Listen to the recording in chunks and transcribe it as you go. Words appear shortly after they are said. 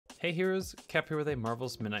Hey heroes, Cap here with a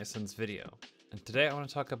Marvel's Midnight Suns video. And today I want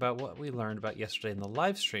to talk about what we learned about yesterday in the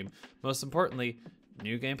live stream. Most importantly,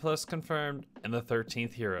 New Game Plus confirmed and the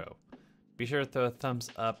 13th hero. Be sure to throw a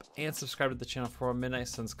thumbs up and subscribe to the channel for more Midnight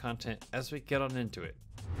Suns content as we get on into it.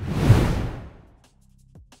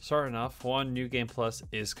 Starting off, one New Game Plus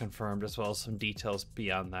is confirmed as well as some details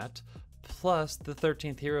beyond that. Plus, the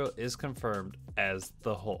 13th hero is confirmed as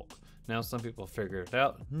the Hulk. Now some people figured it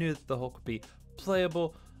out, knew that the Hulk would be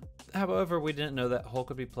playable. However, we didn't know that Hulk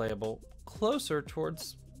would be playable closer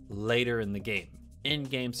towards later in the game.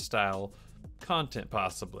 In-game style content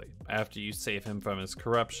possibly, after you save him from his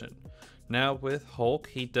corruption. Now with Hulk,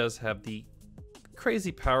 he does have the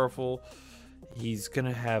crazy powerful, he's going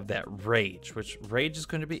to have that rage, which rage is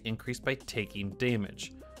going to be increased by taking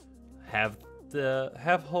damage. Have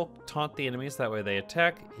Hulk taunt the enemies, that way they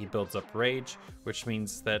attack, he builds up rage, which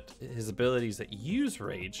means that his abilities that use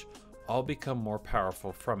rage all become more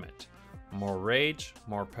powerful from it. More rage,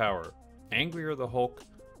 more power. Angrier the Hulk,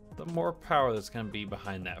 the more power that's going to be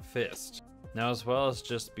behind that fist. Now, as well as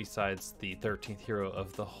just besides the 13th hero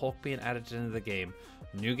of the Hulk being added into the game,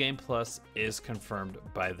 New Game Plus is confirmed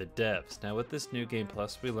by the devs. Now with this New Game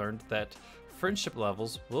Plus, we learned that friendship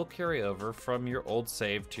levels will carry over from your old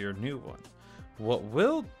save to your new one. What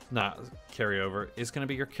will not carry over is going to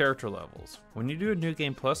be your character levels. When you do a New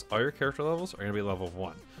Game Plus, all your character levels are going to be level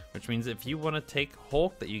 1, which means if you want to take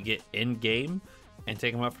Hulk that you get in game and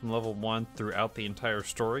take him up from level 1 throughout the entire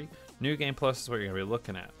story, New Game Plus is what you're going to be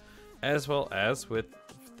looking at. As well as with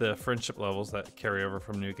the friendship levels that carry over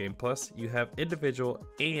from New Game Plus, you have individual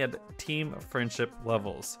and team friendship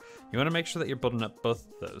levels. You want to make sure that you're building up both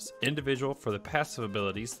of those. Individual for the passive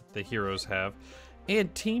abilities that the heroes have,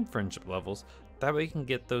 and team friendship levels. That way you can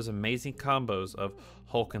get those amazing combos of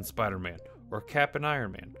Hulk and Spider-Man, or Cap and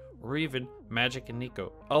Iron Man, or even Magic and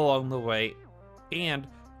Nico along the way, and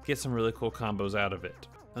get some really cool combos out of it.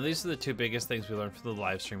 Now these are the two biggest things we learned from the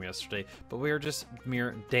live stream yesterday, but we are just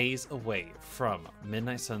mere days away from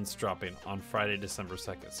Midnight Suns dropping on Friday, December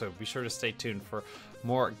 2nd. So be sure to stay tuned for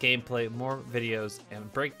more gameplay, more videos,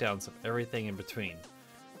 and breakdowns of everything in between.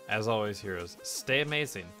 As always, heroes, stay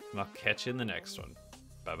amazing, and I'll catch you in the next one.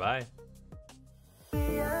 Bye-bye.